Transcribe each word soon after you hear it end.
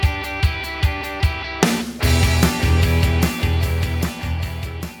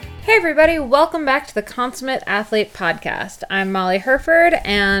everybody, welcome back to the Consummate Athlete Podcast. I'm Molly Herford,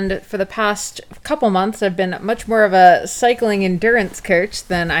 and for the past couple months I've been much more of a cycling endurance coach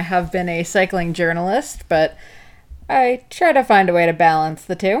than I have been a cycling journalist, but I try to find a way to balance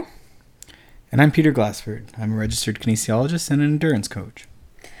the two. And I'm Peter Glassford. I'm a registered kinesiologist and an endurance coach.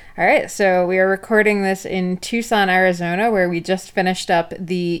 Alright, so we are recording this in Tucson, Arizona, where we just finished up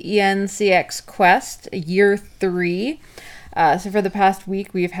the ENCX Quest Year 3. So for the past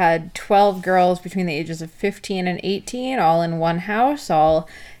week, we've had 12 girls between the ages of 15 and 18, all in one house, all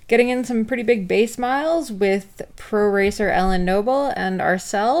getting in some pretty big base miles with pro racer Ellen Noble and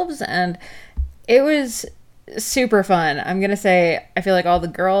ourselves, and it was super fun. I'm going to say, I feel like all the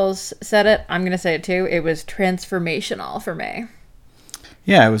girls said it, I'm going to say it too, it was transformational for me.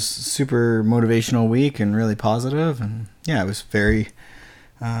 Yeah, it was a super motivational week and really positive, and yeah, it was very...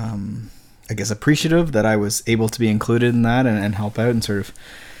 appreciative that I was able to be included in that and help out and sort of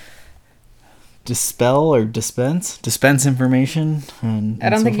dispense information. I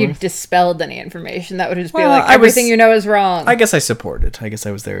don't think you dispelled any information. That would just be like everything you know is wrong. I guess I supported. I guess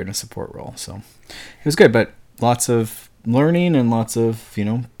I was there in a support role. So it was good, but lots of learning and lots of,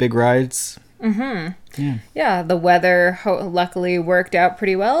 big rides. Mm-hmm. Yeah, the weather luckily worked out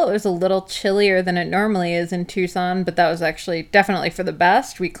pretty well. It was a little chillier than it normally is in Tucson, but that was actually definitely for the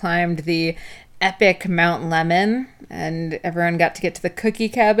best. We climbed the epic Mount Lemon, and everyone got to get to the cookie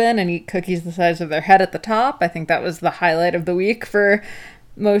cabin and eat cookies the size of their head at the top. I think that was the highlight of the week for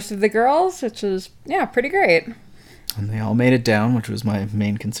most of the girls, which was, pretty great. And they all made it down, which was my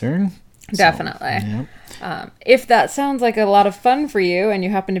main concern. Definitely. Yep. If that sounds like a lot of fun for you and you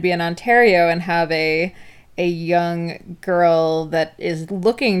happen to be in Ontario and have a young girl that is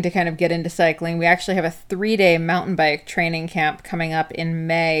looking to kind of get into cycling, we actually have a 3-day mountain bike training camp coming up in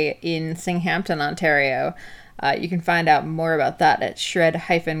May in Singhampton, Ontario. You can find out more about that at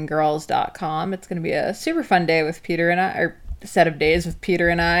shred-girls.com. It's going to be a super fun day with Peter and I, or set of days with Peter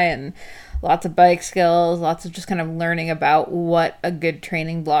and I, and lots of bike skills, lots of just kind of learning about what a good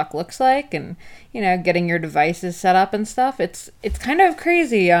training block looks like, and getting your devices set up and stuff. It's kind of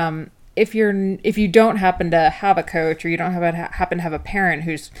crazy if you don't happen to have a coach, or you don't happen to have a parent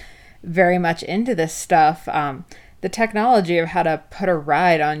who's very much into this stuff. The technology of how to put a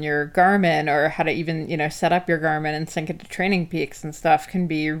ride on your Garmin, or how to even set up your Garmin and sync it to Training Peaks and stuff, can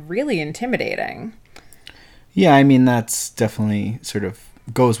be really intimidating. Yeah, I mean, that's definitely sort of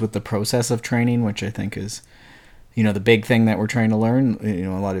goes with the process of training, which I think is, the big thing that we're trying to learn.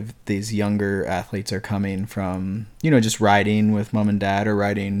 A lot of these younger athletes are coming from, just riding with mom and dad, or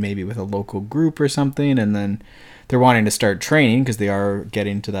riding maybe with a local group or something, and then they're wanting to start training because they are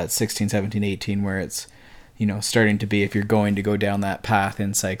getting to that 16, 17, 18 where it's, starting to be, if you're going to go down that path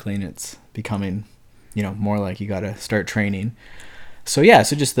in cycling, it's becoming, more like you got to start training. So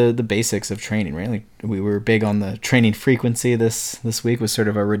just the basics of training, right? Like, we were big on the training frequency this week. Was sort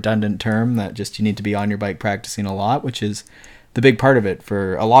of a redundant term that just you need to be on your bike practicing a lot, which is the big part of it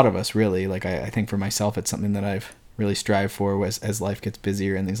for a lot of us, really. Like, I think for myself, it's something that I've really strived for as life gets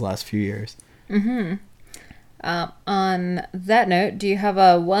busier in these last few years. Mm-hmm. On that note, do you have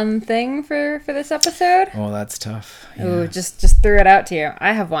a one thing for this episode? Oh, that's tough. Yeah. Ooh, just threw it out to you.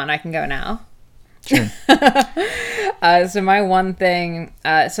 I have one. I can go now. Sure. So my one thing,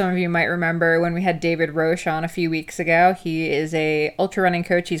 some of you might remember when we had David Roche on a few weeks ago. He is a ultra running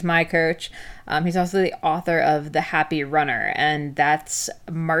coach. He's my coach. He's also the author of The Happy Runner, and that's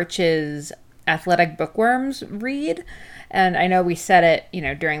March's athletic bookworms read. And I know we said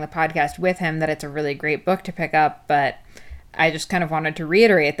it, during the podcast with him, that it's a really great book to pick up, but I just kind of wanted to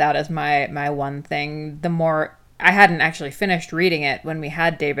reiterate that as my one thing. I hadn't actually finished reading it when we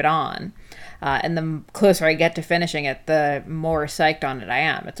had David on. And the closer I get to finishing it, the more psyched on it I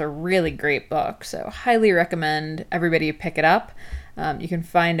am. It's a really great book, so highly recommend everybody pick it up. You can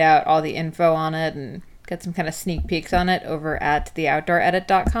find out all the info on it and get some kind of sneak peeks on it over at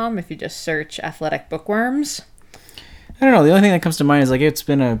theoutdooredit.com if you just search athletic bookworms. I don't know. The only thing that comes to mind is, it's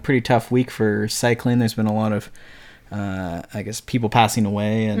been a pretty tough week for cycling. There's been a lot of, people passing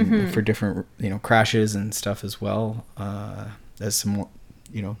away, and for different, crashes and stuff as well. There's some,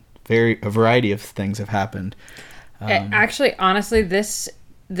 a variety of things have happened. Actually, honestly, this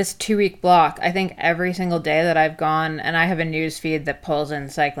 2-week block, I think every single day that I've gone, and I have a news feed that pulls in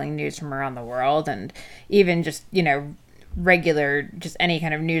cycling news from around the world, and even just, regular, just any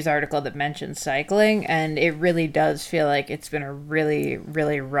kind of news article that mentions cycling, and it really does feel like it's been a really,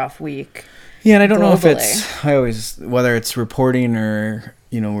 really rough week. Yeah, and I don't know if whether it's reporting or,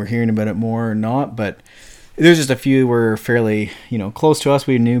 we're hearing about it more or not, but there's just a few were fairly, close to us.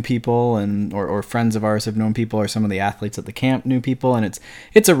 We knew people, and or friends of ours have known people, or some of the athletes at the camp knew people, and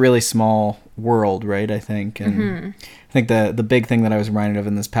it's a really small world, right? I think, and I think the big thing that I was reminded of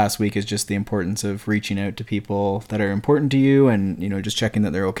in this past week is just the importance of reaching out to people that are important to you, and just checking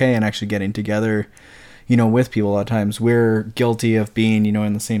that they're okay, and actually getting together, with people. A lot of times we're guilty of being,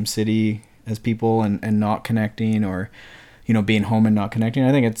 in the same city as people and not connecting, or being home and not connecting.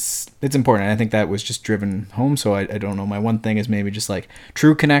 I think it's important. I think that was just driven home. So I don't know. My one thing is maybe just like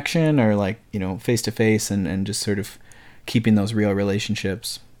true connection, or like, face to face, and just sort of keeping those real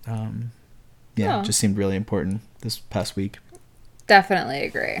relationships. It just seemed really important this past week. Definitely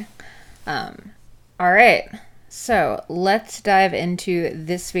agree. All right. So let's dive into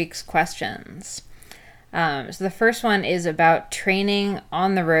this week's questions. So the first one is about training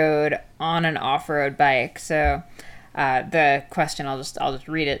on the road on an off-road bike. So the question, I'll just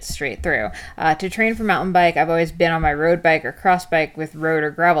read it straight through. To train for mountain bike, I've always been on my road bike or cross bike with road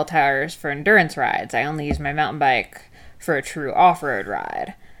or gravel tires for endurance rides. I only use my mountain bike for a true off-road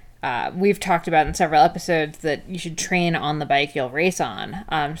ride. We've talked about in several episodes that you should train on the bike you'll race on.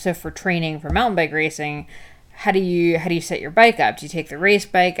 So for training for mountain bike racing, how do you set your bike up? Do you take the race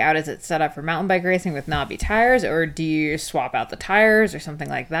bike out as it's set up for mountain bike racing with knobby tires, or do you swap out the tires or something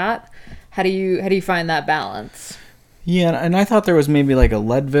like that? How do you find that balance? Yeah, and I thought there was maybe like a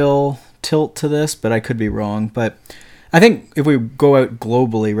Leadville tilt to this, but I could be wrong. But I think if we go out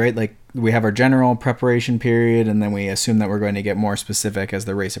globally, right, like we have our general preparation period, and then we assume that we're going to get more specific as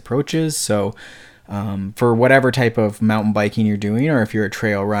the race approaches. So for whatever type of mountain biking you're doing, or if you're a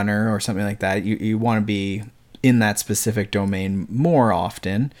trail runner or something like that, you want to be in that specific domain more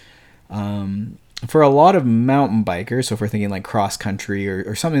often. For a lot of mountain bikers, so if we're thinking like cross country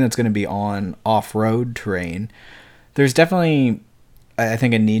or something that's going to be on off-road terrain, there's definitely, I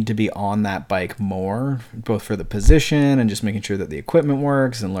think, a need to be on that bike more, both for the position and just making sure that the equipment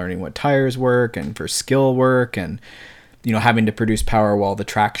works, and learning what tires work, and for skill work, and having to produce power while the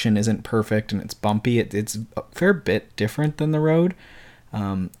traction isn't perfect and it's bumpy. It's a fair bit different than the road.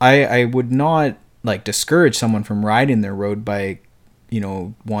 I would not like discourage someone from riding their road bike,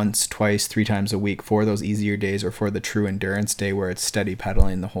 once, twice, 3 times a week for those easier days, or for the true endurance day where it's steady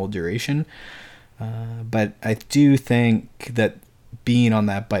pedaling the whole duration. But I do think that being on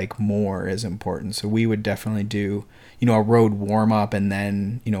that bike more is important. So we would definitely do, a road warm up, and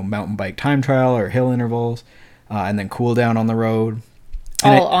then, mountain bike time trial or hill intervals, and then cool down on the road.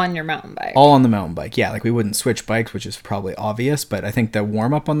 On your mountain bike. All on the mountain bike. Yeah. Like we wouldn't switch bikes, which is probably obvious, but I think the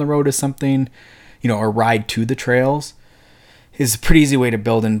warm up on the road is something, or ride to the trails is a pretty easy way to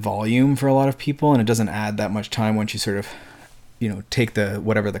build in volume for a lot of people. And it doesn't add that much time once you sort of, take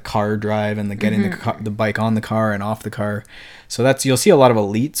the car drive, and the getting the bike on the car and off the car. So you'll see a lot of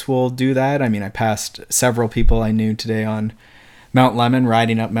elites will do that. I mean, I passed several people I knew today on Mount Lemmon,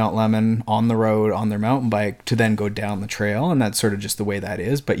 riding up Mount Lemmon on the road on their mountain bike to then go down the trail. And that's sort of just the way that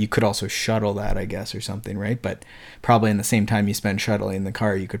is. But you could also shuttle that, I guess, or something, right? But probably in the same time you spend shuttling the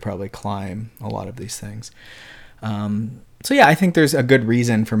car, you could probably climb a lot of these things. So yeah, I think there's a good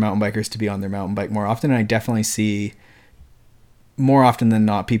reason for mountain bikers to be on their mountain bike more often. And I definitely see more often than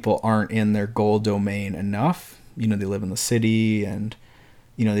not, people aren't in their goal domain enough. They live in the city, and,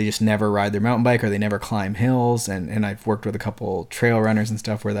 they just never ride their mountain bike, or they never climb hills. And I've worked with a couple trail runners and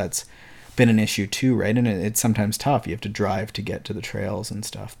stuff where that's been an issue too, right? And it's sometimes tough. You have to drive to get to the trails and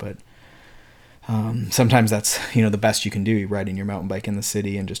stuff. But sometimes that's, the best you can do, riding your mountain bike in the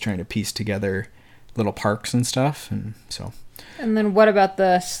city and just trying to piece together little parks and stuff. And so. And then what about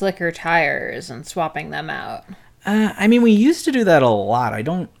the slicker tires and swapping them out? I mean, we used to do that a lot.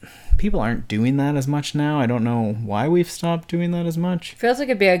 People aren't doing that as much now. I don't know why we've stopped doing that as much. Feels like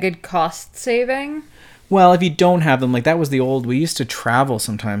it'd be a good cost saving. Well, if you don't have them, like that was we used to travel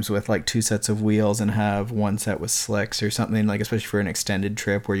sometimes with like 2 sets of wheels and have one set with slicks or something, like especially for an extended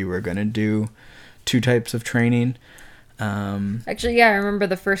trip where you were going to do 2 types of training. Actually, yeah, I remember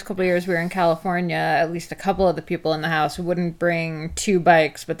the first couple of years we were in California, at least a couple of the people in the house wouldn't bring 2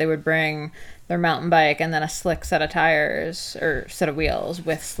 bikes, but they would bring their mountain bike and then a slick set of tires or set of wheels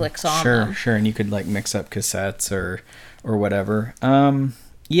with slicks on them. Sure. And you could like mix up cassettes or whatever.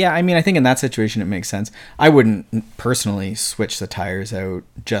 Yeah, I mean, I think in that situation it makes sense. I wouldn't personally switch the tires out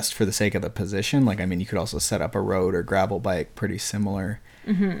just for the sake of the position. Like, I mean, you could also set up a road or gravel bike pretty similar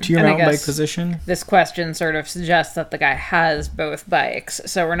to your mountain bike position. This question sort of suggests that the guy has both bikes.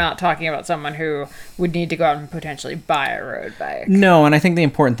 So we're not talking about someone who would need to go out and potentially buy a road bike. No, and I think the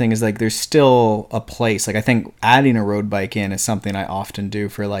important thing is like there's still a place. Like I think adding a road bike in is something I often do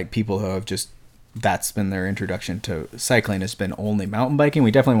for like people who have just, that's been their introduction to cycling, has been only mountain biking. We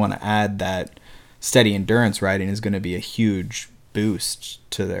definitely want to add that steady endurance riding is going to be a huge boost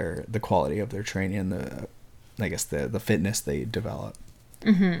to the quality of their training and the fitness they develop.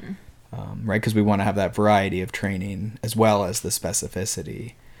 Mm-hmm. Right, because we want to have that variety of training as well as the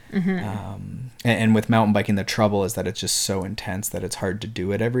specificity. Mm-hmm. And with mountain biking, the trouble is that it's just so intense that it's hard to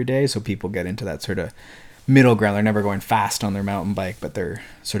do it every day. So people get into that sort of middle ground. They're never going fast on their mountain bike, but they're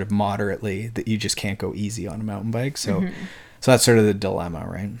sort of moderately, that you just can't go easy on a mountain bike. So, so that's sort of the dilemma,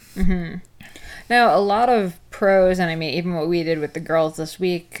 right? Mm-hmm. Now, a lot of pros, and I mean, even what we did with the girls this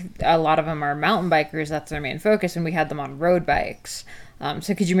week, a lot of them are mountain bikers. That's their main focus, and we had them on road bikes.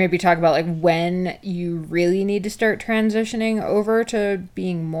 So could you maybe talk about like when you really need to start transitioning over to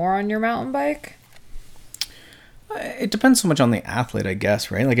being more on your mountain bike? It depends so much on the athlete, I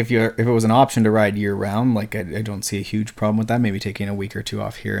guess, right? Like if it was an option to ride year round, like I don't see a huge problem with that. Maybe taking a week or two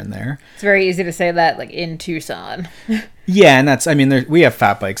off here and there. It's very easy to say that like in Tucson. Yeah, and that's, I mean, we have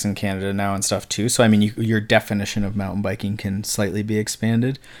fat bikes in Canada now and stuff too. So I mean, your definition of mountain biking can slightly be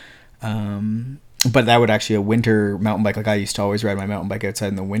expanded. But that would actually, a winter mountain bike, like I used to always ride my mountain bike outside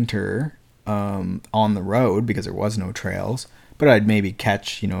in the winter on the road because there was no trails. But I'd maybe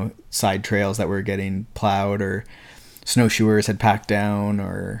catch, side trails that were getting plowed or snowshoers had packed down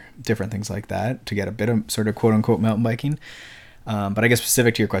or different things like that to get a bit of sort of quote unquote mountain biking. But I guess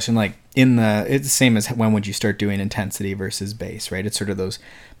specific to your question, like it's the same as when would you start doing intensity versus base, right? It's sort of those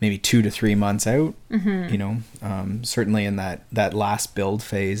maybe 2 to 3 months out, certainly in that last build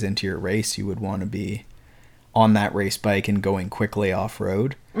phase into your race, you would want to be on that race bike and going quickly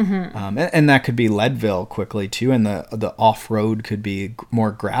off-road. And that could be Leadville quickly too. And the off-road could be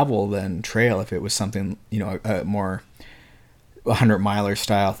more gravel than trail if it was something, a more 100-miler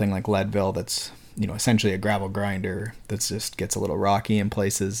style thing like Leadville that's, essentially a gravel grinder that just gets a little rocky in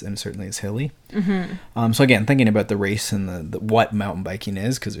places and certainly is hilly. So again, thinking about the race and the what mountain biking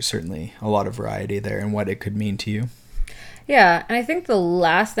is, because there's certainly a lot of variety there and what it could mean to you. Yeah, and I think the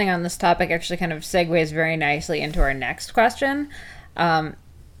last thing on this topic actually kind of segues very nicely into our next question.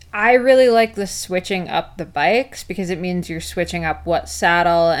 I really like the switching up the bikes because it means you're switching up what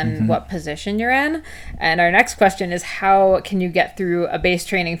saddle and what position you're in. And our next question is, how can you get through a base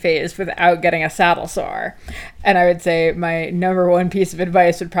training phase without getting a saddle sore? And I would say my number one piece of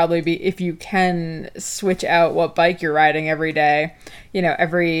advice would probably be, if you can switch out what bike you're riding every day,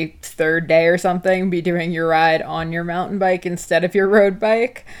 every third day or something, be doing your ride on your mountain bike instead of your road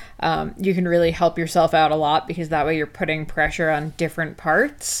bike. You can really help yourself out a lot because that way you're putting pressure on different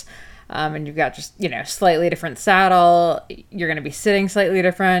parts. And you've got just, slightly different saddle. You're going to be sitting slightly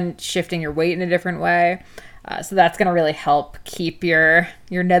different, shifting your weight in a different way. So that's going to really help keep your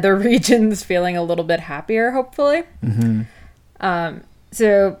nether regions feeling a little bit happier, hopefully.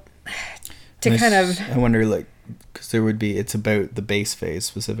 So to kind of... I wonder, because it's about the base phase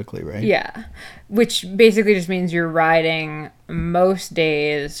specifically, right? Yeah, which basically just means you're riding most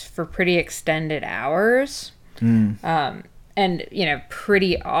days for pretty extended hours. And,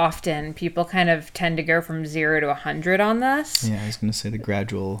 pretty often people kind of tend to go from 0 to 100 on this. Yeah, I was going to say the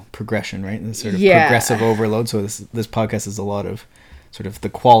gradual progression, right? The sort of progressive overload. So this podcast is a lot of sort of the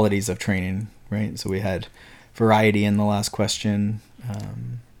qualities of training, right? So we had variety in the last question,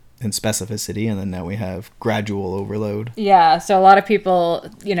 and specificity, and then now we have gradual overload. Yeah, so a lot of people,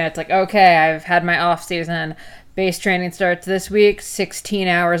 it's like, okay, I've had my off season, base training starts this week, 16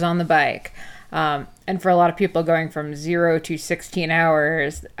 hours on the bike. And for a lot of people, going from 0 to 16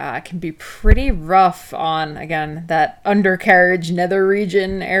 hours can be pretty rough on, again, that undercarriage nether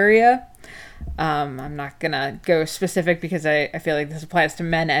region area. I'm not going to go specific because I feel like this applies to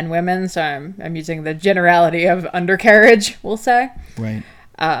men and women, so I'm using the generality of undercarriage, we'll say. Right.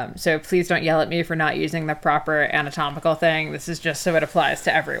 So please don't yell at me for not using the proper anatomical thing. This is just so it applies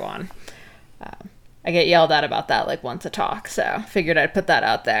to everyone. I get yelled at about that once a talk, so figured I'd put that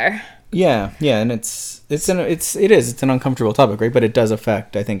out there. Yeah, and it's an uncomfortable topic, right? But it does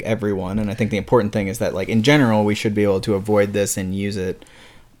affect, I think, everyone, and I think the important thing is that, in general, we should be able to avoid this and use it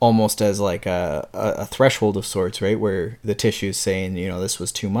almost as a threshold of sorts, right? Where the tissue's saying, this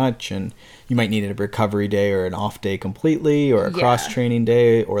was too much, and you might need a recovery day or an off day completely, or a cross-training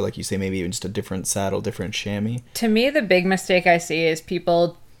day, or like you say, maybe even just a different saddle, different chamois. To me, the big mistake I see is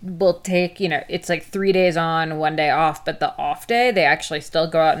people will take, it's 3 days on, 1 day off, but the off day, they actually still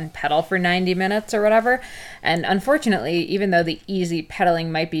go out and pedal for 90 minutes or whatever. And unfortunately, even though the easy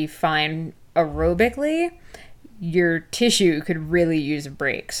pedaling might be fine aerobically, your tissue could really use a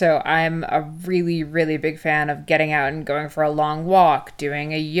break. So I'm a really, really big fan of getting out and going for a long walk,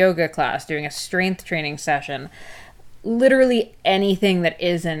 doing a yoga class, doing a strength training session, literally anything that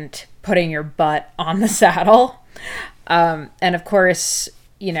isn't putting your butt on the saddle. And of course,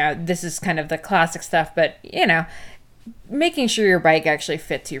 this is kind of the classic stuff, but, making sure your bike actually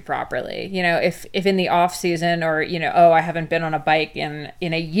fits you properly. If in the off season or, I haven't been on a bike in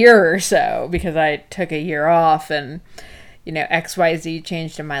a year or so because I took a year off and, XYZ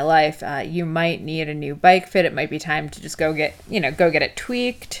changed in my life, you might need a new bike fit. It might be time to just go get it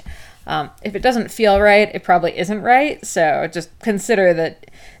tweaked. If it doesn't feel right, it probably isn't right. So just consider that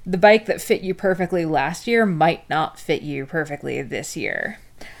the bike that fit you perfectly last year might not fit you perfectly this year.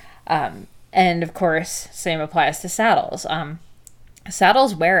 And of course, same applies to saddles.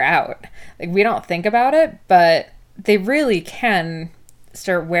 Saddles wear out. Like, we don't think about it, but they really can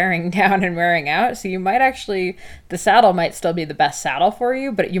start wearing down and wearing out. So the saddle might still be the best saddle for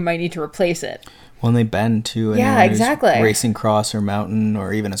you, but you might need to replace it. Well, they bend too. Yeah, exactly. Racing cross or mountain,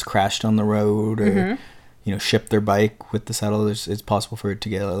 or even has crashed on the road, or shipped their bike with the saddle. It's possible for it to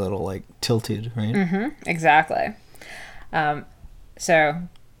get a little like tilted, right? Exactly. So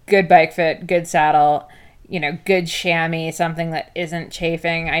good bike fit, good saddle, good chamois, something that isn't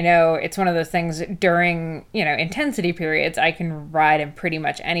chafing. I know it's one of those things during, intensity periods, I can ride in pretty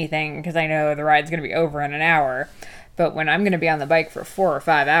much anything because I know the ride's going to be over in an hour. But when I'm going to be on the bike for 4 or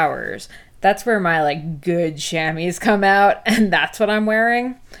 5 hours, that's where my like good chamois come out, and that's what I'm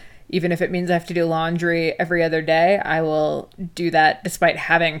wearing. Even if it means I have to do laundry every other day, I will do that. Despite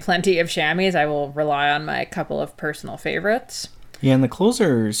having plenty of chamois, I will rely on my couple of personal favorites. Yeah, and the clothes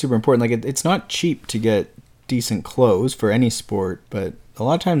are super important. Like, it's not cheap to get decent clothes for any sport, but a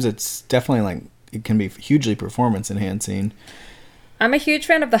lot of times it's definitely like, it can be hugely performance enhancing. I'm a huge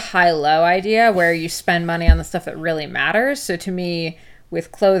fan of the high-low idea where you spend money on the stuff that really matters. So to me,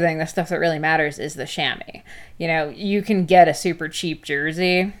 with clothing, the stuff that really matters is the chamois. You can get a super cheap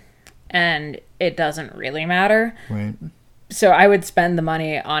jersey and it doesn't really matter. Right. So I would spend the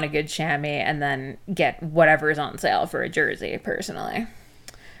money on a good chamois and then get whatever's on sale for a jersey, personally.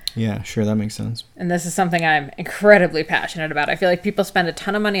 Yeah, sure, that makes sense. And this is something I'm incredibly passionate about. I feel like people spend a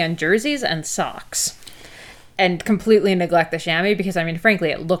ton of money on jerseys and socks and completely neglect the chamois because,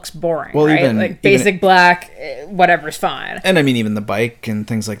 frankly, it looks boring, well, right? Basic black, whatever's fine. And even the bike and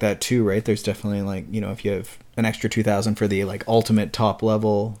things like that too, right? There's definitely like, if you have an extra $2,000 for the like ultimate top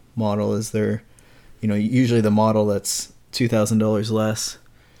level model, is there, usually the model that's $2,000 less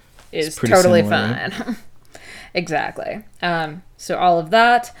is totally similar, fine. Right? Exactly. So all of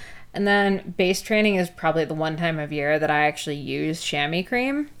that. And then base training is probably the one time of year that I actually use chamois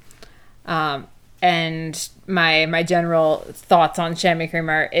cream. And my general thoughts on chamois cream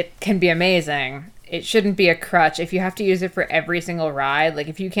are it can be amazing. It shouldn't be a crutch. If you have to use it for every single ride, like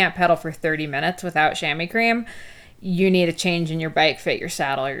if you can't pedal for 30 minutes without chamois cream, you need a change in your bike fit, your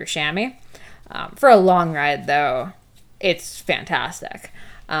saddle, or your chamois. For a long ride, though, it's fantastic.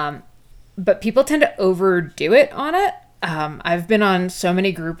 But people tend to overdo it on it. I've been on so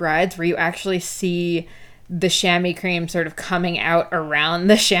many group rides where you actually see the chamois cream sort of coming out around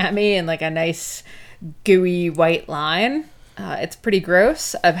the chamois in like a nice gooey white line. It's pretty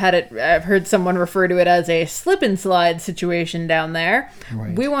gross. I've heard someone refer to it as a slip and slide situation down there.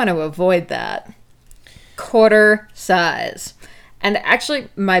 Right. We want to avoid that. Quarter size. And actually,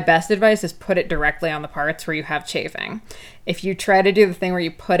 my best advice is put it directly on the parts where you have chafing. If you try to do the thing where you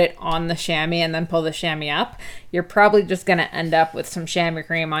put it on the chamois and then pull the chamois up, you're probably just going to end up with some chamois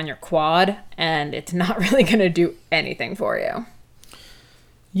cream on your quad, and it's not really going to do anything for you.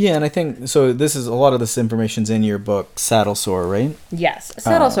 Yeah, and I think, so a lot of this information's in your book, Saddle Sore, right? Yes.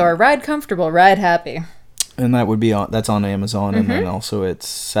 Saddle Sore, ride comfortable, ride happy. And that would be that's on Amazon, and then also it's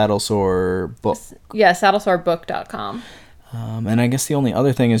Saddle Sore Book. Yeah, saddlesorebook.com. And I guess the only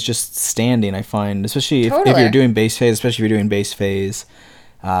other thing is just standing, I find, especially if you're doing base phase,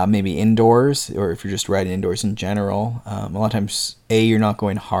 maybe indoors, or if you're just riding indoors in general. A lot of times, you're not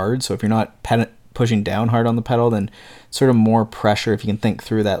going hard. So if you're not pushing down hard on the pedal, then sort of more pressure, if you can think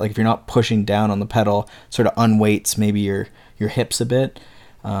through that. Like if you're not pushing down on the pedal, sort of unweights maybe your hips a bit.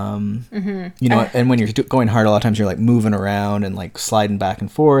 And when you're going hard, a lot of times you're like moving around and like sliding back and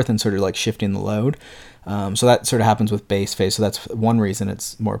forth and sort of like shifting the load. So that sort of happens with base phase. So that's one reason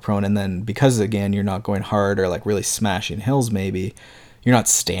it's more prone. And then because, again, you're not going hard or like really smashing hills, maybe you're not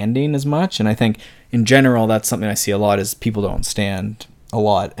standing as much. And I think in general, that's something I see a lot is people don't stand a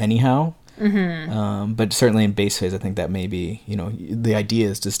lot anyhow. But certainly in base phase, I think that maybe, the idea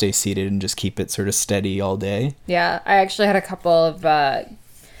is to stay seated and just keep it sort of steady all day. Yeah, I actually had a couple of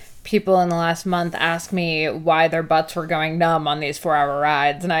people in the last month ask me why their butts were going numb on these 4-hour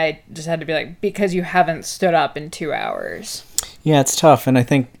rides, and I just had to be like, because you haven't stood up in 2 hours. Yeah, it's tough. And I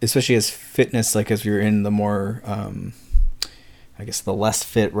think especially as fitness, like as you're in the more I guess the less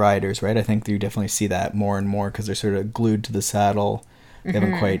fit riders, right? I think you definitely see that more and more because they're sort of glued to the saddle They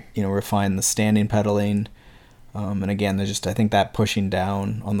haven't quite, refined the standing pedaling. And again, there's just, I think that pushing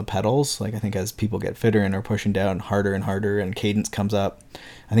down on the pedals, like I think as people get fitter and are pushing down harder and harder and cadence comes up,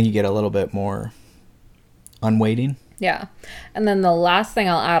 I think you get a little bit more unweighting. Yeah. And then the last thing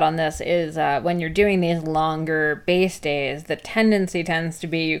I'll add on this is when you're doing these longer base days, the tendency tends to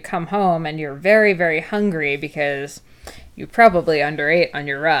be you come home and you're very, very hungry because you probably underate on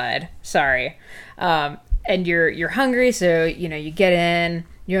your ride. Sorry. And you're hungry, so, you get in,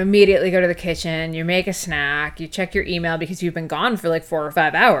 you immediately go to the kitchen, you make a snack, you check your email because you've been gone for like 4 or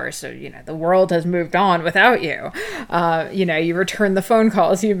 5 hours. So, the world has moved on without you. You return the phone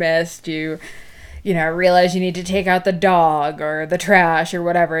calls you missed, you realize you need to take out the dog or the trash or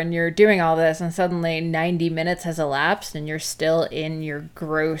whatever, and you're doing all this, and suddenly 90 minutes has elapsed and you're still in your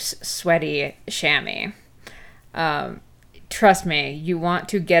gross, sweaty chamois. Trust me, you want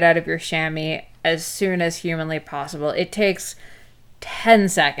to get out of your chamois as soon as humanly possible. It takes 10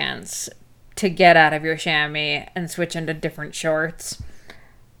 seconds to get out of your chamois and switch into different shorts.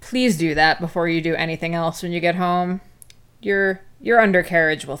 Please do that before you do anything else when you get home. Your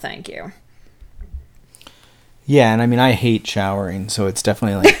undercarriage will thank you. Yeah, and I mean, I hate showering, so it's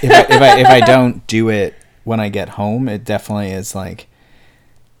definitely like if I don't do it when I get home, it definitely is like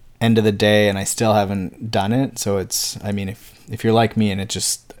end of the day, and I still haven't done it. So it's, I mean, if you're like me and it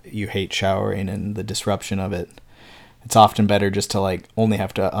just, you hate showering and the disruption of it, it's often better just to like only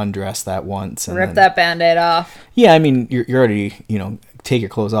have to undress that once and rip that Band-Aid off. Yeah, I mean, you're already, take your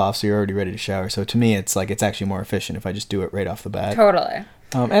clothes off, so you're already ready to shower. So to me, it's like it's actually more efficient if I just do it right off the bat. Totally.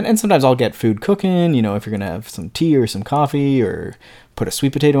 And sometimes I'll get food cooking, if you're going to have some tea or some coffee or put a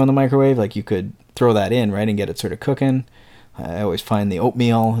sweet potato in the microwave, like you could throw that in, right, and get it sort of cooking. I always find the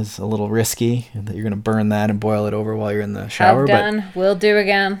oatmeal is a little risky, that you're going to burn that and boil it over while you're in the shower. Have done, will do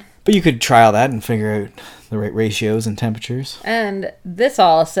again. But you could trial that and figure out the right ratios and temperatures. And this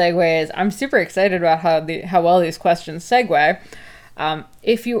all segues. I'm super excited about how well these questions segue.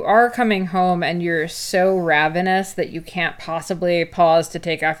 If you are coming home and you're so ravenous that you can't possibly pause to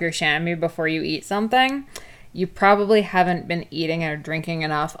take off your chamois before you eat something, you probably haven't been eating or drinking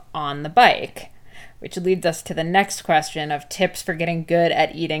enough on the bike, which leads us to the next question of tips for getting good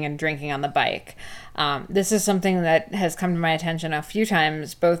at eating and drinking on the bike. This is something that has come to my attention a few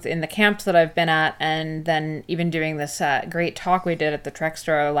times, both in the camps that I've been at and then even doing this great talk we did at the Trek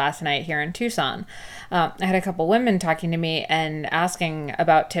Store last night here in Tucson. I had a couple women talking to me and asking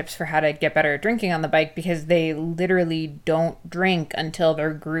about tips for how to get better at drinking on the bike because they literally don't drink until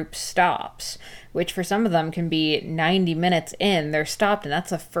their group stops, which for some of them can be 90 minutes in, they're stopped, and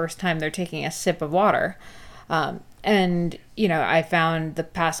that's the first time they're taking a sip of water. And, I found the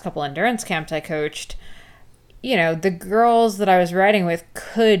past couple endurance camps I coached, the girls that I was riding with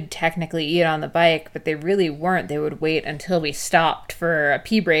could technically eat on the bike, but they really weren't. They would wait until we stopped for a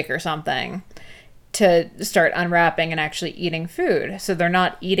pee break or something to start unwrapping and actually eating food. So they're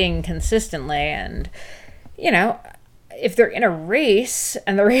not eating consistently. And, if they're in a race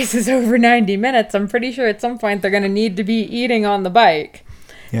and the race is over 90 minutes, I'm pretty sure at some point they're going to need to be eating on the bike.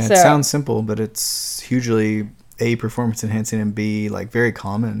 Yeah, it sounds simple, but it's hugely A, performance enhancing, and B, like very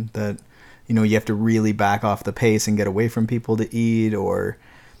common that, you have to really back off the pace and get away from people to eat, or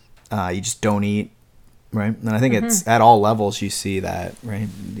you just don't eat, right? And I think it's at all levels you see that, right?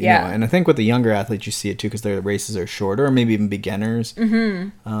 Yeah. And I think with the younger athletes you see it too because their races are shorter, or maybe even beginners.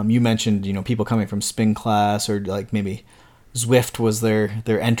 You mentioned, people coming from spin class, or like maybe Zwift was their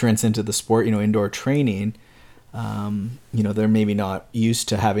entrance into the sport, indoor training. They're maybe not used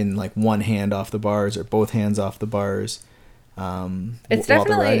to having like one hand off the bars or both hands off the bars. It's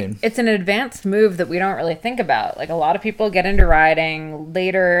definitely, it's an advanced move that we don't really think about. Like a lot of people get into riding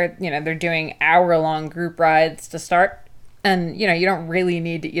later, they're doing hour-long group rides to start, and you don't really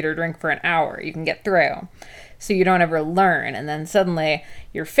need to eat or drink for an hour. You can get through, so you don't ever learn, and then suddenly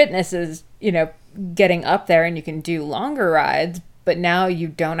your fitness is getting up there and you can do longer rides, but now you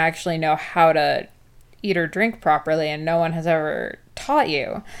don't actually know how to eat or drink properly, and no one has ever taught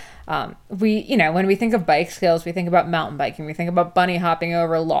you. When we think of bike skills, we think about mountain biking, we think about bunny hopping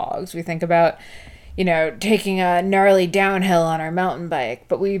over logs, we think about, taking a gnarly downhill on our mountain bike,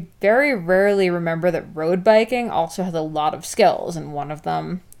 but we very rarely remember that road biking also has a lot of skills, and one of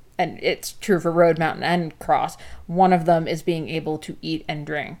them, and it's true for road, mountain, and cross, one of them is being able to eat and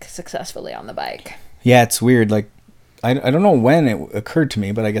drink successfully on the bike. Yeah, it's weird. Like, I don't know when it occurred to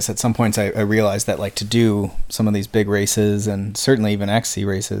me, but I guess at some points I realized that like to do some of these big races, and certainly even XC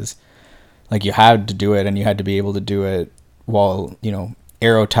races, like you had to do it, and you had to be able to do it while,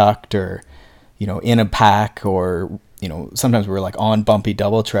 aero tucked, or, in a pack, or, sometimes we were like on bumpy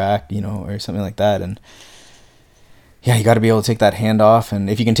double track, or something like that. And yeah, you got to be able to take that hand off. And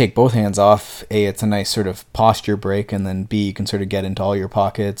if you can take both hands off, A, it's a nice sort of posture break. And then B, you can sort of get into all your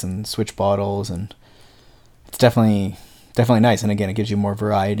pockets and switch bottles. And it's definitely nice. And again, it gives you more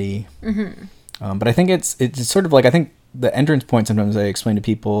variety. But I think it's sort of like, I think the entrance point sometimes I explain to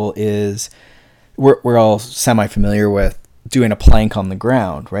people is we're all semi-familiar with doing a plank on the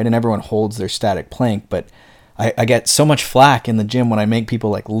ground, right? And everyone holds their static plank, but I get so much flack in the gym when I make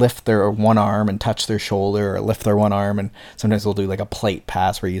people like lift their one arm and touch their shoulder, or lift their one arm, and sometimes we'll do like a plate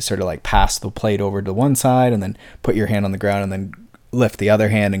pass where you sort of like pass the plate over to one side and then put your hand on the ground and then lift the other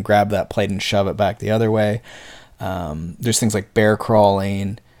hand and grab that plate and shove it back the other way. There's things like bear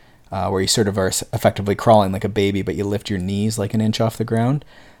crawling, where you sort of are effectively crawling like a baby, but you lift your knees like an inch off the ground.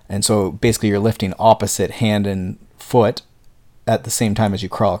 And so basically you're lifting opposite hand and foot at the same time as you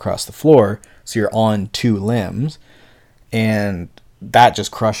crawl across the floor. So you're on two limbs, and that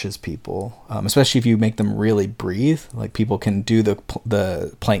just crushes people, especially if you make them really breathe. Like people can do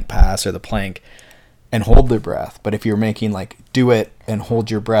the plank pass or the plank and hold their breath. But if you're making like do it and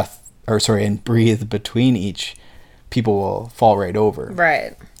hold your breath, and breathe between each, people will fall right over.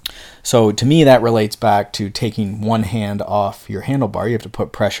 Right. So to me, that relates back to taking one hand off your handlebar. You have to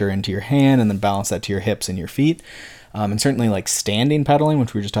put pressure into your hand and then balance that to your hips and your feet. And certainly like standing pedaling,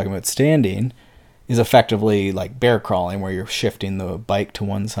 which we were just talking about, standing is effectively like bear crawling, where you're shifting the bike to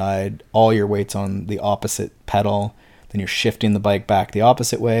one side, all your weight's on the opposite pedal, then you're shifting the bike back the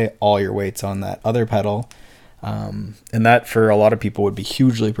opposite way, all your weight's on that other pedal. And that for a lot of people would be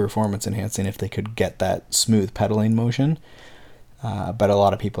hugely performance enhancing if they could get that smooth pedaling motion. But a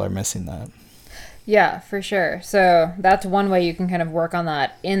lot of people are missing that. Yeah, for sure. So that's one way you can kind of work on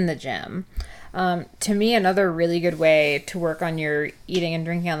that in the gym. To me, another really good way to work on your eating and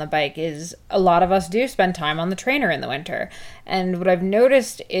drinking on the bike is a lot of us do spend time on the trainer in the winter. And what I've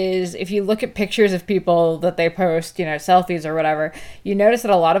noticed is if you look at pictures of people that they post, selfies or whatever, you notice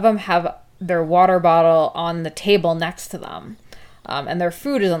that a lot of them have their water bottle on the table next to them. And their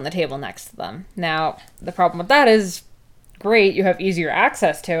food is on the table next to them. Now, the problem with that is, great, you have easier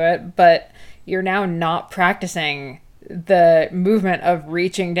access to it, but you're now not practicing the movement of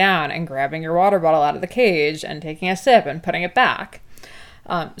reaching down and grabbing your water bottle out of the cage and taking a sip and putting it back.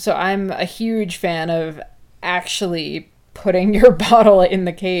 So I'm a huge fan of actually putting your bottle in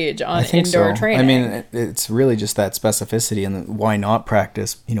the cage on indoor training. I mean, it's really just that specificity, and why not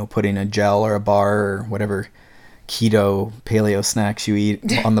practice, putting a gel or a bar or whatever keto paleo snacks you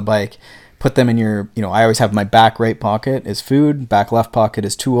eat on the bike. Put them in your, I always have my back right pocket is food, back left pocket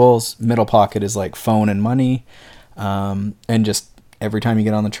is tools, middle pocket is like phone and money. And just every time you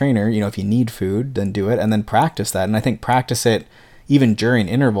get on the trainer, if you need food, then do it and then practice that. And I think practice it even during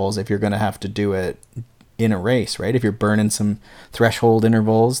intervals if you're going to have to do it in a race, right? If you're burning some threshold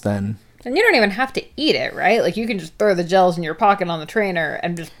intervals, then... And you don't even have to eat it, right? Like you can just throw the gels in your pocket on the trainer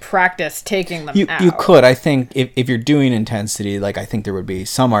and just practice taking them out. You could. I think if you're doing intensity, like I think there would be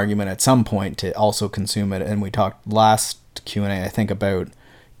some argument at some point to also consume it. And we talked last Q&A, I think, about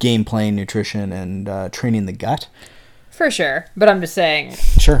game playing, nutrition, and training the gut. For sure. But I'm just saying...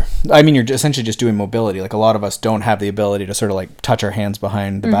 Sure. I mean, you're essentially just doing mobility. Like a lot of us don't have the ability to sort of like touch our hands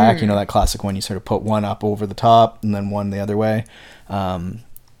behind the back. That classic one, you sort of put one up over the top and then one the other way.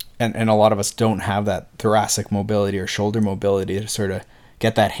 And a lot of us don't have that thoracic mobility or shoulder mobility to sort of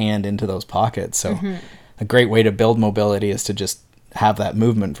get that hand into those pockets. So a great way to build mobility is to just have that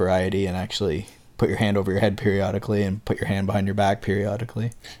movement variety and actually put your hand over your head periodically and put your hand behind your back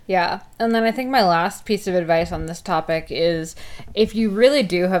periodically. Yeah. And then I think my last piece of advice on this topic is if you really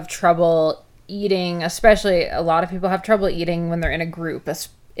do have trouble eating, especially a lot of people have trouble eating when they're in a group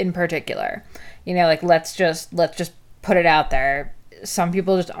in particular, like let's just put it out there. Some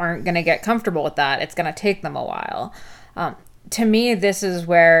people just aren't going to get comfortable with that. It's going to take them a while. To me, this is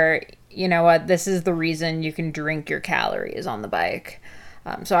where, this is the reason you can drink your calories on the bike.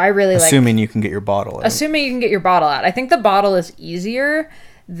 So I really assuming you can get your bottle out. Assuming you can get your bottle out. I think the bottle is easier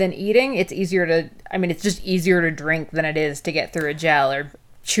than eating. It's just easier to drink than it is to get through a gel or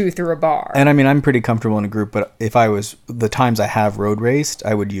chew through a bar. And I mean, I'm pretty comfortable in a group, but if I was, the times I have road raced,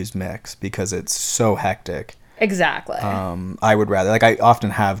 I would use mix because it's so hectic. Exactly. I would rather, I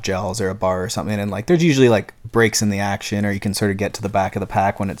often have gels or a bar or something, and there's usually breaks in the action, or you can sort of get to the back of the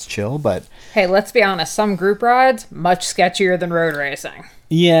pack when it's chill, but... Hey, let's be honest, some group rides, much sketchier than road racing.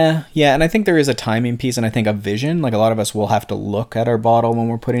 Yeah, and I think there is a timing piece, and I think a vision, a lot of us will have to look at our bottle when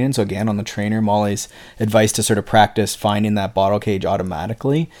we're putting in, so again, on the trainer, Molly's advice to sort of practice finding that bottle cage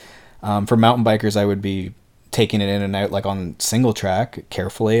automatically. For mountain bikers, I would be taking it in and out, on single track,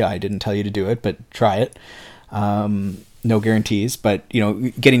 carefully. I didn't tell you to do it, but try it. no guarantees, but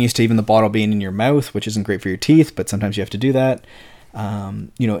getting used to even the bottle being in your mouth, which isn't great for your teeth, but sometimes you have to do that.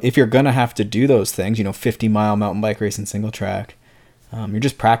 If you're gonna have to do those things, 50-mile mountain bike race and single track, you're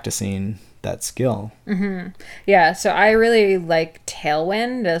just practicing that skill. Mm-hmm. Yeah, so I really like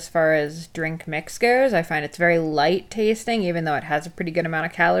Tailwind as far as drink mix goes. I find it's very light tasting, even though it has a pretty good amount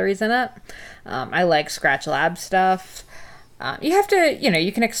of calories in it. I like Scratch Lab stuff. You have to,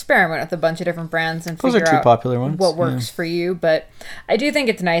 you can experiment with a bunch of different brands and Those are figure two out popular ones. what works for you. But I do think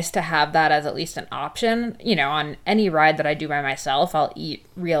it's nice to have that as at least an option. On any ride that I do by myself, I'll eat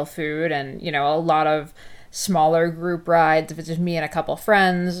real food, and, a lot of smaller group rides, if it's just me and a couple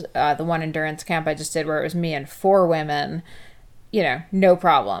friends, the one endurance camp I just did where it was me and 4 women, no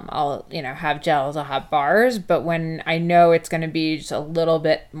problem. I'll, have gels, I'll have bars. But when I know it's going to be just a little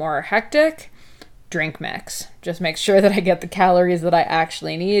bit more hectic, drink mix. Just make sure that I get the calories that I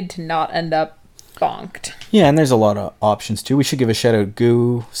actually need to not end up bonked. Yeah, and there's a lot of options too. We should give a shout out.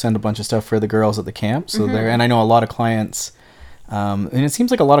 Goo send a bunch of stuff for the girls at the camp. So and I know a lot of clients, and it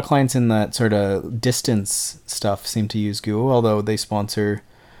seems like a lot of clients in that sort of distance stuff seem to use Goo, although they sponsor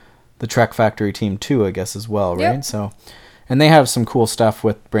the Trek Factory team too, I guess, as well, right? Yep. So, and they have some cool stuff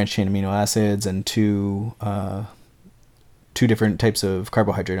with branched chain amino acids and two different types of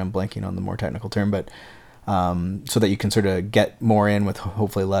carbohydrate. I'm blanking on the more technical term, but so that you can sort of get more in with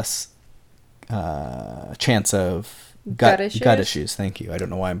hopefully less chance of gut issues. Thank you. I don't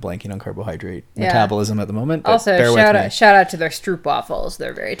know why I'm blanking on carbohydrate metabolism at the moment. But also, shout out to their Stroop waffles.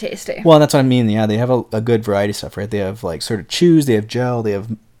 They're very tasty. Well, that's what I mean. Yeah, they have a good variety of stuff, right? They have like sort of chews, they have gel, they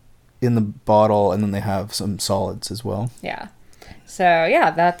have in the bottle, and then they have some solids as well. Yeah. So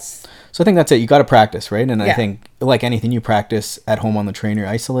that's... So I think that's it. You got to practice, right? And I think, like anything, you practice at home on the train, you're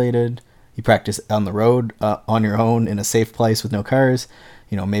isolated. You practice on the road, on your own, in a safe place with no cars.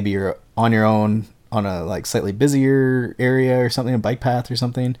 Maybe you're on your own on a like slightly busier area or something, a bike path or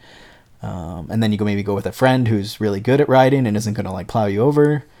something. And then you maybe go with a friend who's really good at riding and isn't going to like plow you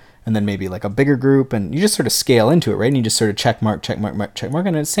over. And then maybe like a bigger group, and you just sort of scale into it, right? And you just sort of check mark. And it's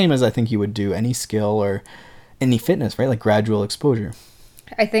the same as I think you would do any skill or any fitness, right? Like gradual exposure.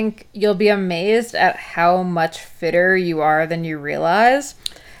 I think you'll be amazed at how much fitter you are than you realize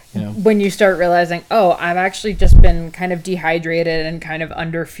when you start realizing, oh, I've actually just been kind of dehydrated and kind of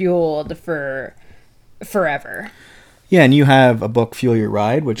underfueled for forever. Yeah, and you have a book, Fuel Your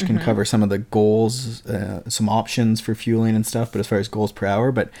Ride, which can cover some of the goals, some options for fueling and stuff, but as far as goals per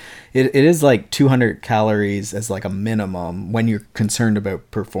hour. But it is like 200 calories as like a minimum when you're concerned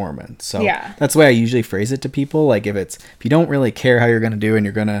about performance. So that's the way I usually phrase it to people. Like if you don't really care how you're going to do and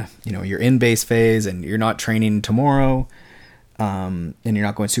you're going to, you're in base phase and you're not training tomorrow, and you're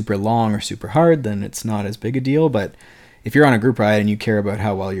not going super long or super hard, then it's not as big a deal. But if you're on a group ride and you care about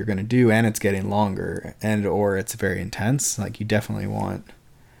how well you're going to do and it's getting longer or it's very intense, like you definitely want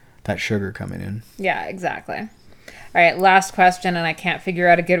that sugar coming in. Yeah, exactly. All right, last question, and I can't figure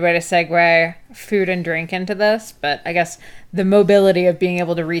out a good way to segue food and drink into this, but I guess the mobility of being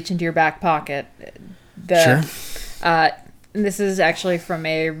able to reach into your back pocket. Sure. This is actually from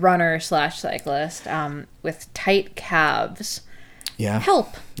a runner/cyclist with tight calves. Yeah.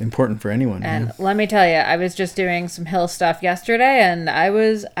 Help. Important for anyone. And let me tell you, I was just doing some hill stuff yesterday, and I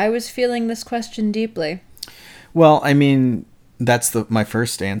was feeling this question deeply. Well, I mean, that's my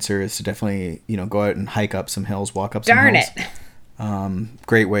first answer is to definitely, go out and hike up some hills, walk up some hills. Darn it.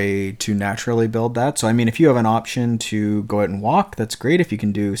 Great way to naturally build that. So, I mean, if you have an option to go out and walk, that's great. If you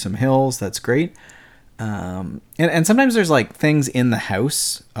can do some hills, that's great. And sometimes there's like things in the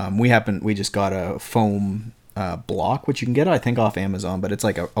house. We just got a foam block, which you can get, I think, off Amazon, but it's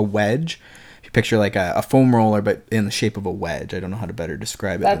like a wedge. If you picture like a foam roller, but in the shape of a wedge. I don't know how to better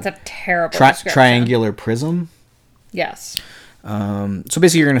describe it. That's a terrible description. Triangular prism. Yes. So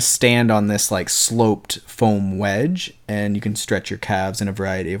basically you're going to stand on this like sloped foam wedge, and you can stretch your calves in a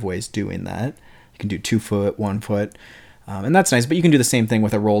variety of ways doing that. You can do 2 foot, 1 foot, and that's nice, but you can do the same thing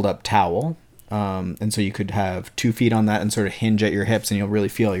with a rolled up towel. And so you could have 2 feet on that and sort of hinge at your hips, and you'll really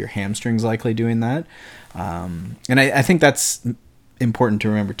feel your hamstrings likely doing that. And I think that's important to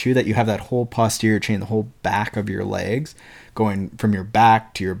remember too, that you have that whole posterior chain, the whole back of your legs, going from your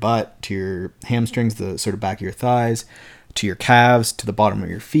back to your butt, to your hamstrings, the sort of back of your thighs, to your calves, to the bottom of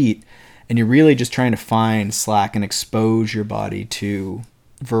your feet. And you're really just trying to find slack and expose your body to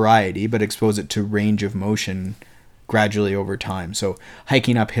variety, but expose it to range of motion gradually over time. So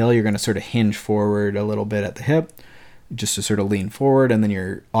hiking uphill, you're going to sort of hinge forward a little bit at the hip, just to sort of lean forward, and then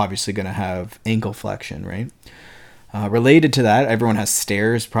you're obviously going to have ankle flexion, right? Related to that, everyone has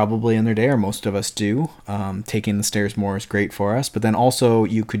stairs probably in their day, or most of us do. Taking the stairs more is great for us. But then also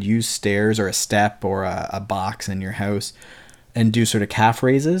you could use stairs or a step or a box in your house and do sort of calf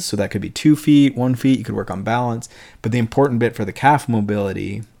raises. So that could be 2 feet, 1 feet. You could work on balance. But the important bit for the calf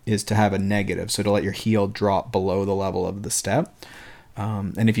mobility is to have a negative. So to let your heel drop below the level of the step.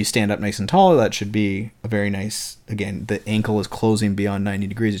 And if you stand up nice and tall, that should be a very nice, again, the ankle is closing beyond 90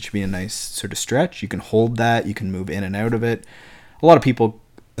 degrees. It should be a nice sort of stretch. You can hold that. You can move in and out of it. A lot of people,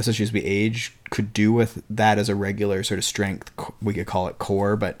 especially as we age, could do with that as a regular sort of strength. We could call it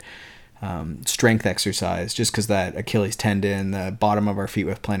core, but strength exercise, just because that Achilles tendon, the bottom of our feet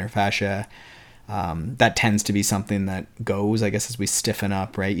with plantar fascia, that tends to be something that goes, I guess, as we stiffen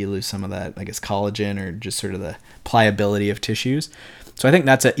up, right? You lose some of that, I guess, collagen or just sort of the pliability of tissues. So I think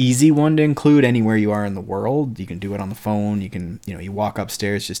that's an easy one to include anywhere you are in the world. You can do it on the phone. You can, you walk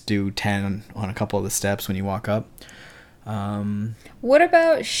upstairs, just do 10 on a couple of the steps when you walk up. What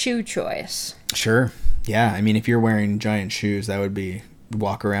about shoe choice? Sure. Yeah. I mean, if you're wearing giant shoes, that would be,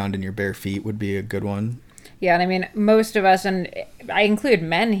 walk around in your bare feet would be a good one. Yeah, and I mean, most of us, and I include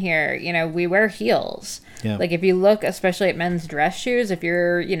men here, we wear heels. Yeah. Like, if you look, especially at men's dress shoes, if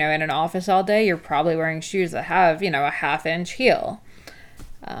you're, in an office all day, you're probably wearing shoes that have, a half-inch heel.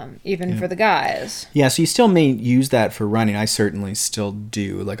 Even for the guys. Yeah, so you still may use that for running. I certainly still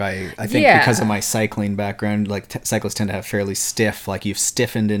do. Like, I think because of my cycling background, like cyclists tend to have fairly stiff, like you've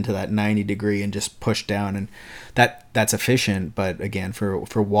stiffened into that 90 degree and just pushed down, and that's efficient. But again,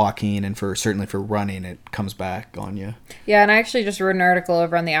 for walking and certainly for running, it comes back on you. Yeah, and I actually just wrote an article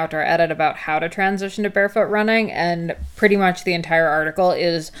over on the Outdoor Edit about how to transition to barefoot running, and pretty much the entire article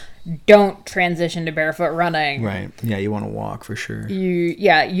is don't transition to barefoot running. Right. Yeah, you want to walk for sure.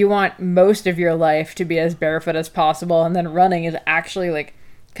 You want most of your life to be as barefoot as possible, and then running is actually like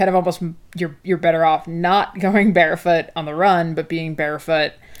kind of almost you're better off not going barefoot on the run, but being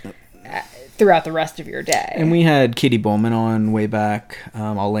barefoot throughout the rest of your day. And we had Katie Bowman on way back.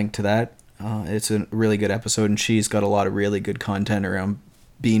 I'll link to that. It's a really good episode, and she's got a lot of really good content around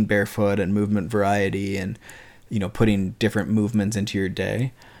being barefoot and movement variety and putting different movements into your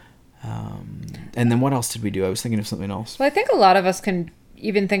day. And then what else did we do? I was thinking of something else. Well, I think a lot of us can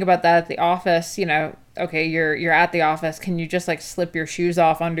even think about that at the office. Okay, you're at the office. Can you just like slip your shoes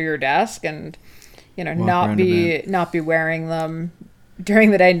off under your desk and not be wearing them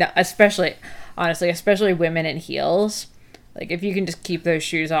during the day? Especially women in heels. Like, if you can just keep those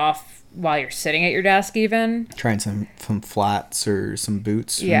shoes off while you're sitting at your desk, even trying some flats or some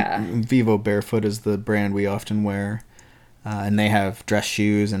boots. Yeah, Vivo Barefoot is the brand we often wear. And they have dress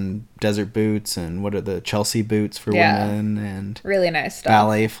shoes and desert boots and what are the Chelsea boots for women and really nice stuff.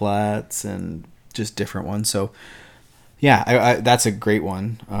 Ballet flats and just different ones. So yeah, I that's a great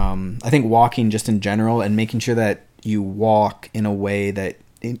one. I think walking just in general and making sure that you walk in a way that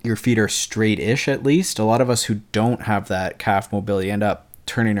your feet are straight-ish at least. A lot of us who don't have that calf mobility end up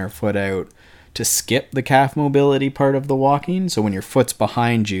turning our foot out to skip the calf mobility part of the walking. So when your foot's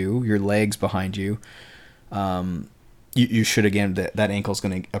behind you, your leg's behind you, you should, again, that ankle's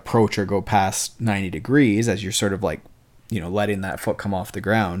going to approach or go past 90 degrees as you're sort of like, letting that foot come off the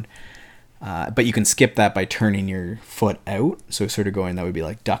ground. But you can skip that by turning your foot out. So sort of going, that would be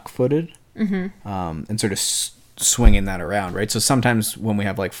like duck-footed. Mm-hmm. And sort of swinging that around, right? So sometimes when we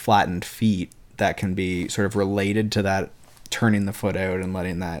have like flattened feet, that can be sort of related to that turning the foot out and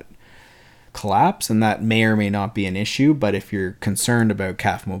letting that collapse, and that may or may not be an issue. But if you're concerned about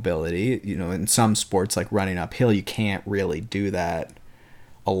calf mobility, in some sports like running uphill, you can't really do that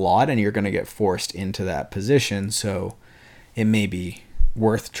a lot, and you're going to get forced into that position. So it may be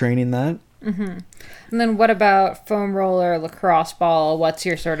worth training that. Mm-hmm. And then what about foam roller, lacrosse ball? What's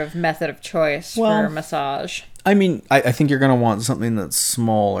your sort of method of choice for massage? I mean, I think you're going to want something that's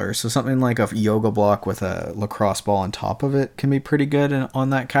smaller. So something like a yoga block with a lacrosse ball on top of it can be pretty good on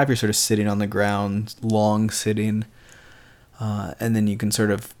that calf. You're sort of sitting on the ground, long sitting. And then you can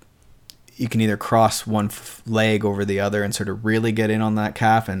either cross one leg over the other and sort of really get in on that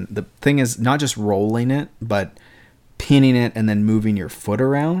calf. And the thing is not just rolling it, but pinning it and then moving your foot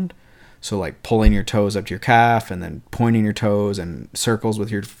around. So like pulling your toes up to your calf and then pointing your toes and circles with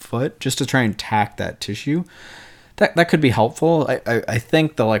your foot just to try and tack that tissue. That could be helpful. I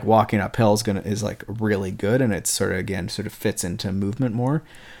think the like walking uphill is like really good, and it's sort of fits into movement more.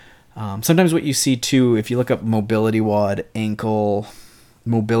 Sometimes what you see too, if you look up mobility WOD ankle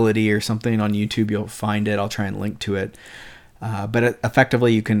mobility or something on YouTube, you'll find it. I'll try and link to it. But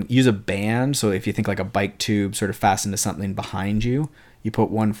effectively you can use a band. So if you think like a bike tube sort of fastened to something behind you, you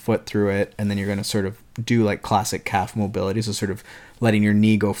put one foot through it, and then you're going to sort of do like classic calf mobility. So sort of letting your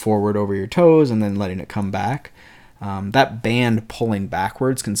knee go forward over your toes and then letting it come back. that band pulling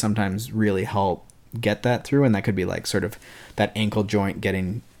backwards can sometimes really help get that through, and that could be like sort of that ankle joint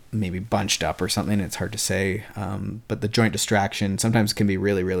getting maybe bunched up or something. It's hard to say, but the joint distraction sometimes can be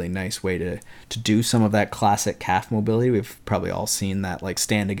really, really nice way to do some of that classic calf mobility. We've probably all seen that, like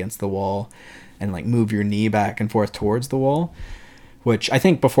stand against the wall and like move your knee back and forth towards the wall, which I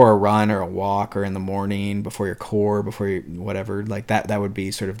think before a run or a walk or in the morning, before your core, before you whatever, like that would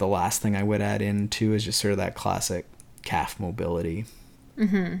be sort of the last thing I would add into, is just sort of that classic calf mobility.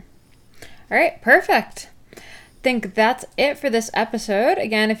 Mm-hmm. All right, perfect. Think that's it for this episode.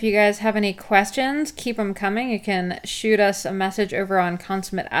 Again, if you guys have any questions, keep them coming. You can shoot us a message over on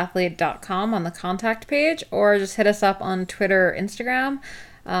consummateathlete.com on the contact page, or just hit us up on Twitter or Instagram.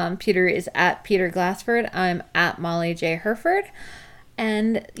 Peter is at Peter Glassford. I'm at Molly J. Herford.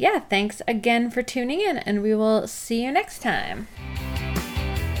 And yeah, thanks again for tuning in, and we will see you next time.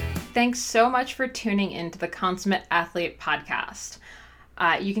 Thanks so much for tuning into the Consummate Athlete podcast.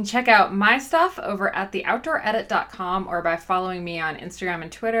 You can check out my stuff over at theoutdooredit.com or by following me on Instagram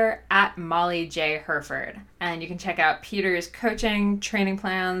and Twitter at Molly J. Herford. And you can check out Peter's coaching, training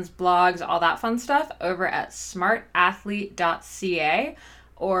plans, blogs, all that fun stuff over at smartathlete.ca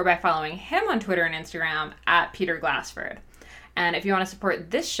or by following him on Twitter and Instagram at Peter Glassford. And if you want to support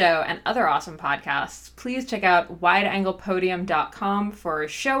this show and other awesome podcasts, please check out wideanglepodium.com for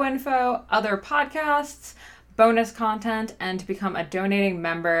show info, other podcasts, bonus content, and to become a donating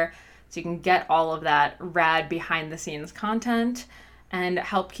member so you can get all of that rad behind the scenes content and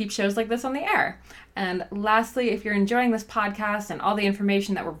help keep shows like this on the air. And lastly, if you're enjoying this podcast and all the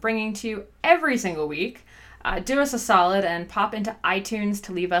information that we're bringing to you every single week, do us a solid and pop into iTunes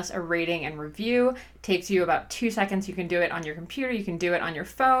to leave us a rating and review. It takes you about 2 seconds. You can do it on your computer, you can do it on your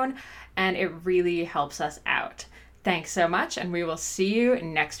phone, and it really helps us out. Thanks so much, and we will see you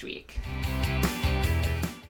next week.